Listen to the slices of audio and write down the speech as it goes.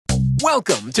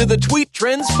Welcome to the Tweet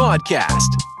Trends Podcast.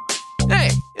 Hey,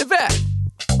 Yvette,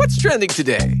 what's trending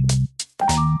today?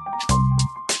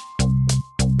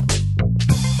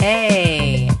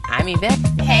 Hey, I'm Yvette.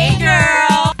 Hey,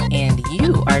 girl. And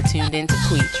you are tuned into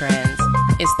Tweet Trends.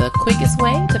 It's the quickest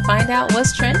way to find out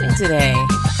what's trending today.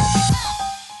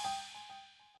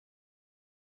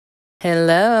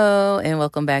 Hello, and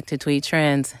welcome back to Tweet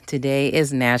Trends. Today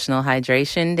is National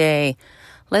Hydration Day.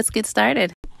 Let's get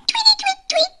started.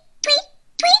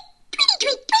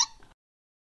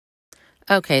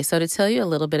 Okay, so to tell you a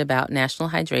little bit about National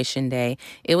Hydration Day,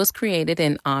 it was created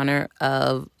in honor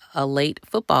of a late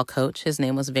football coach. His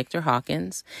name was Victor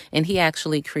Hawkins, and he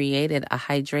actually created a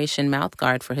hydration mouth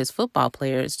guard for his football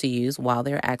players to use while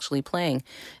they're actually playing.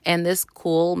 And this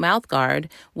cool mouth guard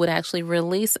would actually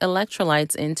release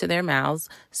electrolytes into their mouths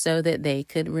so that they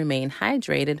could remain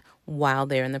hydrated while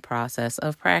they're in the process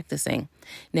of practicing.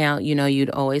 Now, you'd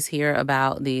always hear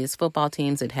about these football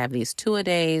teams that have these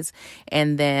two-a-days,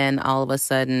 and then all of a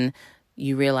sudden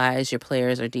you realize your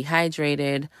players are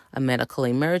dehydrated, a medical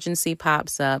emergency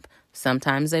pops up.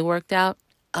 Sometimes they worked out,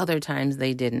 other times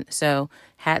they didn't. So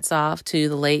hats off to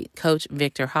the late coach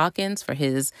Victor Hawkins for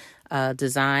his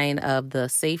design of the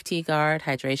safety guard,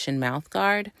 hydration mouth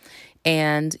guard.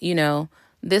 And,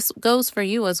 this goes for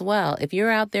you as well. If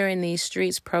you're out there in these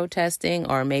streets protesting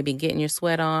or maybe getting your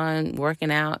sweat on,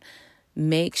 working out,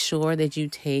 make sure that you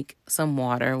take some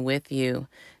water with you.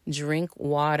 Drink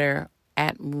water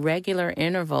at regular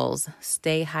intervals.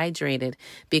 Stay hydrated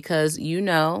because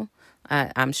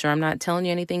I'm sure I'm not telling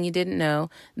you anything you didn't know,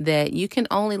 that you can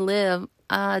only live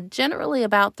generally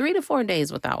about 3 to 4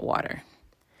 days without water.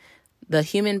 The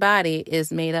human body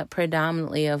is made up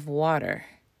predominantly of water.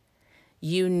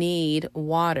 You need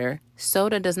water.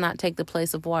 Soda does not take the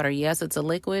place of water. Yes, it's a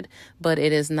liquid, but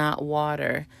it is not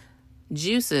water.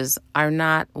 Juices are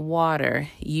not water.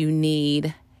 You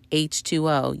need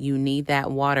H2O. You need that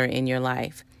water in your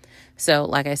life. So,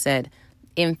 like I said,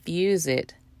 infuse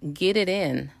it, get it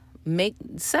in,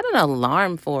 set an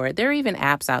alarm for it. There are even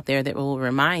apps out there that will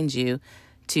remind you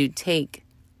to take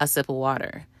a sip of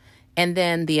water. And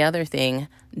then the other thing,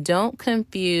 don't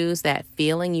confuse that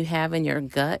feeling you have in your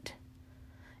gut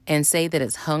and say that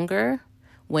it's hunger,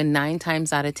 when 9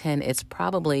 times out of 10, it's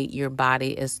probably your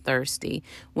body is thirsty.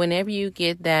 Whenever you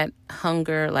get that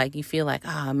hunger, like you feel like,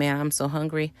 oh man, I'm so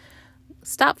hungry,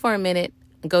 stop for a minute,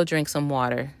 go drink some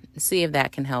water, see if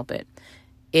that can help it.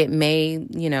 It may,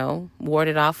 ward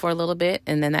it off for a little bit,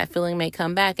 and then that feeling may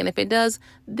come back. And if it does,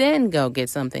 then go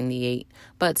get something to eat.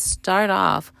 But start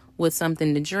off with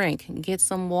something to drink, get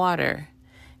some water.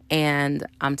 And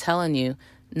I'm telling you,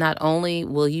 not only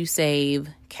will you save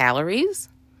calories,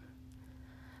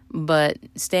 but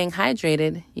staying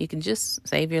hydrated, you can just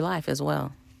save your life as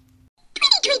well.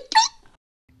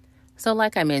 So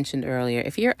like I mentioned earlier,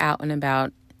 if you're out and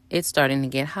about, it's starting to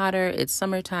get hotter, it's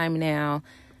summertime now,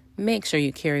 make sure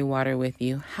you carry water with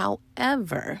you.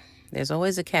 However, there's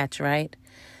always a catch, right?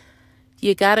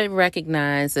 You got to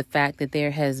recognize the fact that there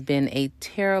has been a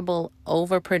terrible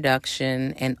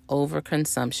overproduction and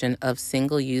overconsumption of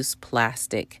single-use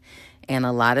plastic. And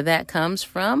a lot of that comes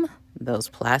from those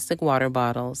plastic water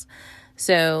bottles.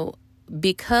 So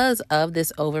because of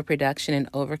this overproduction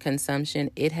and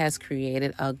overconsumption, it has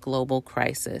created a global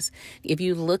crisis. If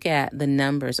you look at the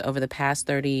numbers over the past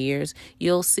 30 years,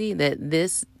 you'll see that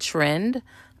this trend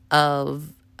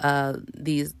of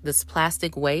this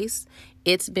plastic waste,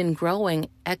 it's been growing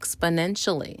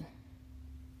exponentially,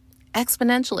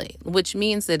 which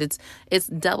means that it's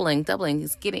doubling.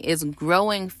 It's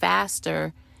growing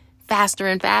faster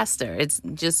and faster.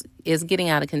 It's getting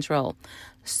out of control.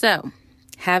 So,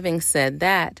 having said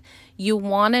that, you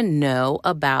want to know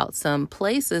about some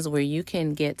places where you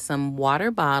can get some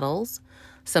water bottles,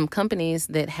 some companies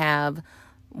that have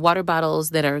water bottles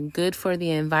that are good for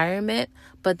the environment,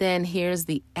 but then here's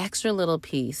the extra little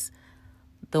piece,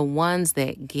 the ones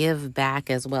that give back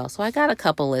as well. So I got a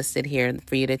couple listed here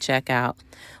for you to check out.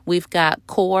 We've got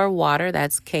Core Water,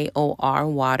 that's KOR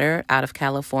Water, out of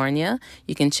California.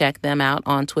 You can check them out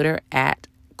on Twitter at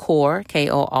Core,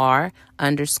 KOR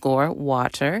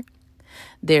 _water.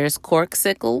 There's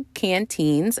Corksicle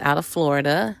Canteens out of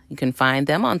Florida. You can find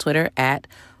them on Twitter at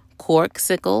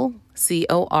Corksicle,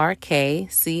 CORKCICLE.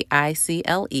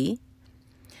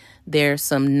 There's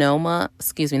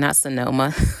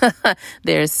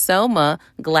There's Soma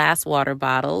glass water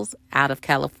bottles out of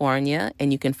California,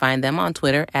 and you can find them on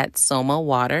Twitter at Soma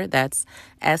Water. That's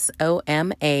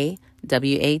SOMAWATER,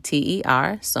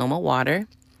 Soma Water.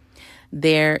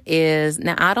 There is,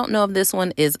 now I don't know if this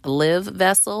one is Live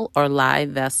Vessel or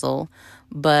Live Vessel,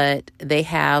 but they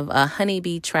have a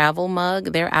honeybee travel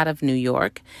mug. They're out of New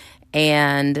York,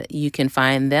 and you can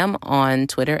find them on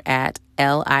Twitter at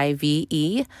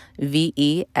LIVEVESSEL.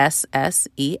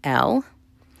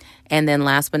 And then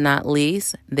last but not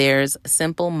least, there's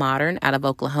Simple Modern out of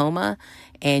Oklahoma,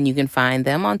 and you can find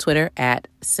them on Twitter at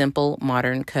Simple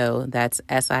Modern Co. That's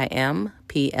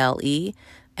SIMPLEMODERNCO.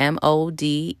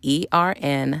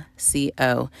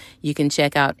 You can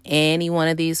check out any one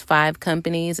of these 5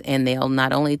 companies, and they'll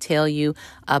not only tell you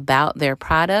about their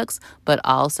products, but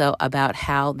also about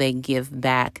how they give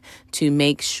back to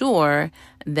make sure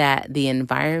that the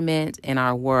environment in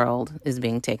our world is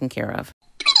being taken care of.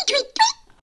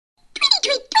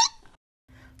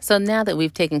 So now that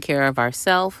we've taken care of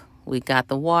ourselves, we got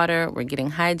the water, we're getting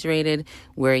hydrated,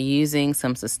 we're using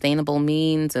some sustainable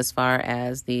means as far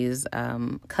as these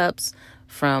cups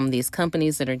from these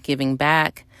companies that are giving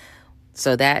back.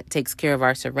 So that takes care of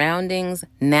our surroundings.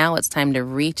 Now it's time to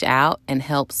reach out and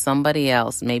help somebody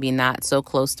else, maybe not so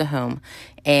close to home.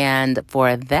 And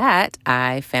for that,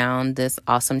 I found this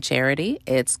awesome charity.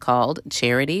 It's called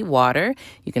Charity Water.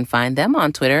 You can find them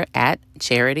on Twitter at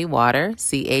Charity Water,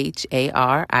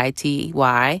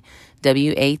 CHARITYWATER.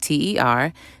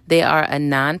 They are a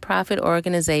nonprofit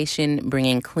organization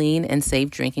bringing clean and safe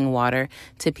drinking water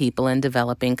to people in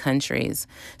developing countries.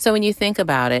 So when you think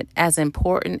about it, as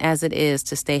important as it is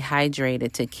to stay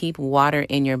hydrated, to keep water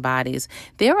in your bodies,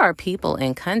 there are people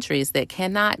in countries that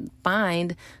cannot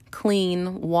find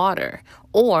clean water,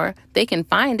 or they can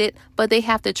find it, but they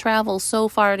have to travel so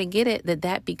far to get it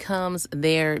that becomes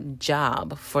their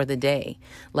job for the day.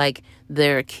 Like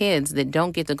there are kids that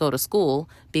don't get to go to school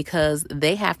because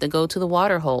they have to go to the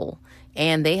water hole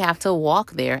and they have to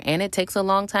walk there, and it takes a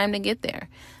long time to get there.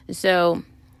 So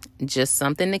just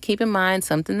something to keep in mind,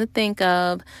 something to think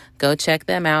of. Go check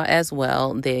them out as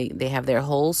well. They have their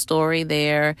whole story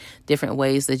there, different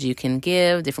ways that you can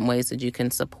give, different ways that you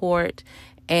can support,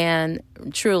 and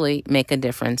truly make a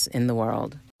difference in the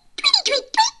world.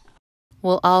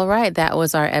 Well, all right. That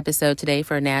was our episode today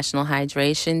for National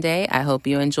Hydration Day. I hope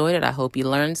you enjoyed it. I hope you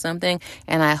learned something.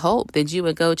 And I hope that you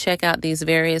would go check out these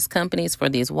various companies for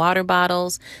these water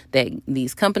bottles. That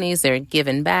these companies, they're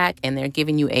giving back and they're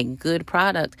giving you a good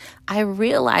product. I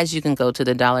realize you can go to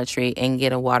the Dollar Tree and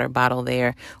get a water bottle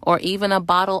there, or even a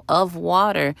bottle of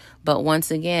water. But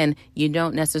once again, you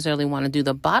don't necessarily want to do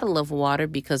the bottle of water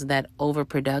because of that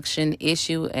overproduction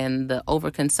issue and the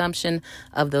overconsumption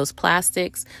of those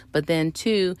plastics. But then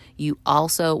two, you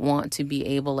also want to be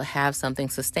able to have something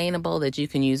sustainable that you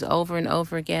can use over and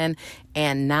over again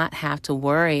and not have to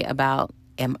worry about,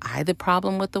 am I the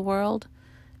problem with the world?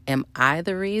 Am I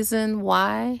the reason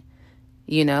why?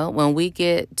 You know, when we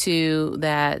get to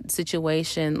that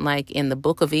situation like in the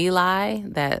Book of Eli,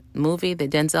 that movie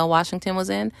that Denzel Washington was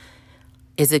in,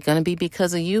 is it going to be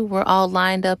because of you? We're all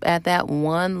lined up at that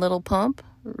one little pump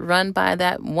run by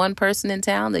that one person in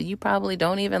town that you probably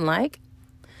don't even like.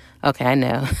 Okay, I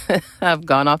know. I've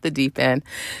gone off the deep end.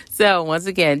 So once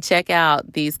again, check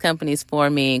out these companies for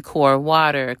me: Core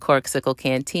Water, Corksicle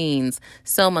Canteens,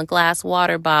 Soma Glass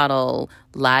Water Bottle,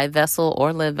 Live Vessel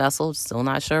or Live Vessel, still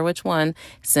not sure which one,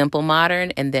 Simple Modern,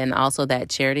 and then also that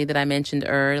charity that I mentioned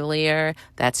earlier,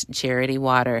 that's Charity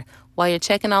Water. While you're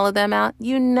checking all of them out,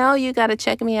 you know you got to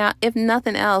check me out, if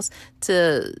nothing else,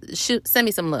 to send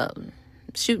me some love.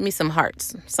 Shoot me some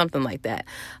hearts, something like that.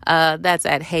 That's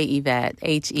at Hey Yvette,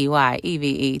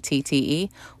 HEYEVETTE.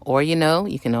 Or, you know,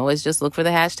 you can always just look for the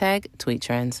hashtag Tweet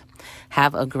Trends.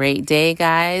 Have a great day,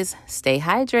 guys. Stay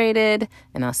hydrated,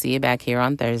 and I'll see you back here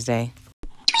on Thursday.